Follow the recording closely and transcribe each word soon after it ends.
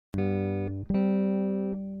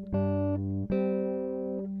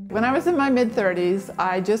When I was in my mid-30s,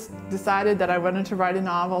 I just decided that I wanted to write a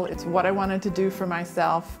novel. It's what I wanted to do for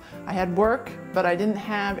myself. I had work, but I didn't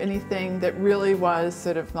have anything that really was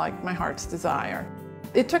sort of like my heart's desire.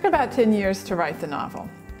 It took about 10 years to write the novel.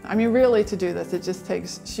 I mean, really, to do this, it just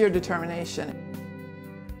takes sheer determination.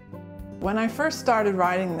 When I first started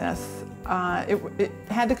writing this, it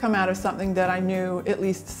had to come out of something that I knew at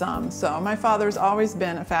least some. So my father's always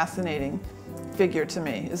been a fascinating figure to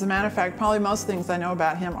me. As a matter of fact, probably most things I know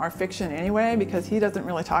about him are fiction anyway, because he doesn't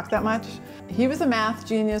really talk that much. He was a math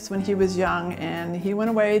genius when he was young, and he went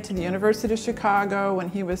away to the University of Chicago when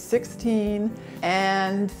he was 16.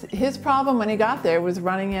 And his problem when he got there was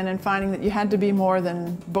running in and finding that you had to be more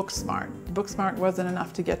than book smart. Book smart wasn't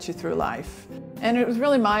enough to get you through life. And it was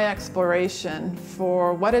really my exploration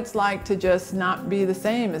for what it's like to just not be the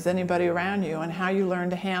same as anybody around you and how you learn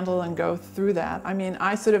to handle and go through that. I mean,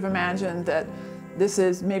 I sort of imagined that this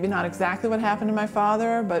is maybe not exactly what happened to my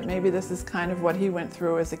father, but maybe this is kind of what he went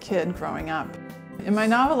through as a kid growing up. In my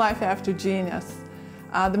novel Life After Genius,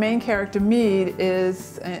 the main character, Mead,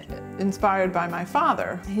 is inspired by my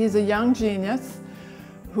father. He's a young genius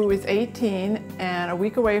who is 18 and a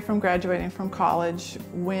week away from graduating from college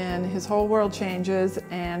when his whole world changes,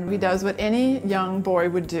 and he does what any young boy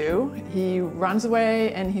would do. He runs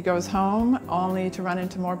away and he goes home, only to run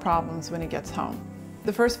into more problems when he gets home.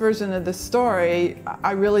 The first version of the story,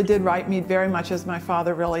 I really did write Mead very much as my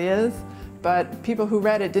father really is, but people who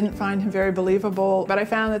read it didn't find him very believable. But I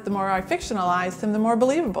found that the more I fictionalized him, the more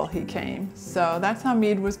believable he came. So that's how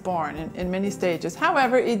Mead was born in many stages.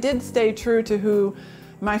 However, it did stay true to who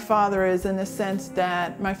my father is, in the sense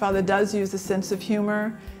that my father does use a sense of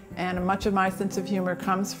humor, and much of my sense of humor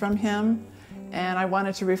comes from him. And I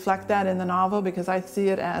wanted to reflect that in the novel because I see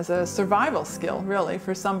it as a survival skill, really,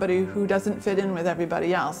 for somebody who doesn't fit in with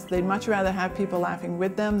everybody else. They'd much rather have people laughing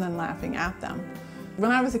with them than laughing at them.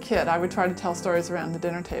 When I was a kid, I would try to tell stories around the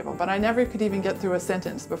dinner table, but I never could even get through a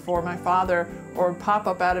sentence before my father would pop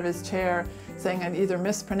up out of his chair saying I'd either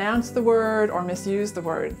mispronounced the word or misused the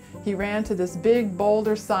word. He ran to this big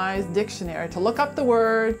boulder-sized dictionary to look up the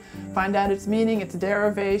word, find out its meaning, its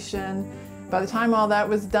derivation. By the time all that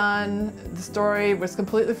was done, the story was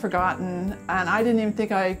completely forgotten, and I didn't even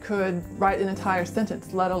think I could write an entire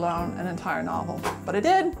sentence, let alone an entire novel. But I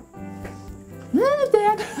did. I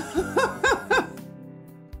did.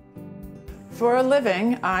 For a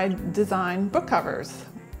living, I design book covers.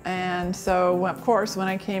 And so, of course, when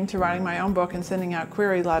I came to writing my own book and sending out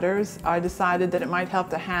query letters, I decided that it might help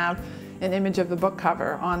to have an image of the book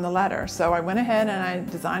cover on the letter. So I went ahead and I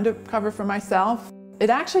designed a cover for myself. It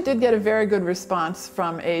actually did get a very good response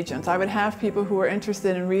from agents. I would have people who were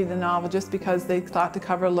interested in reading the novel just because they thought the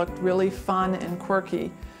cover looked really fun and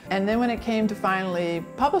quirky. And then when it came to finally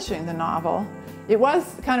publishing the novel, it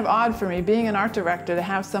was kind of odd for me, being an art director, to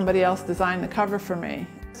have somebody else design the cover for me.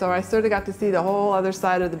 So I sort of got to see the whole other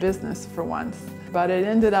side of the business for once. But it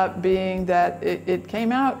ended up being that it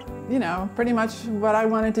came out, you know, pretty much what I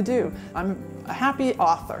wanted to do. I'm a happy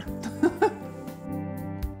author.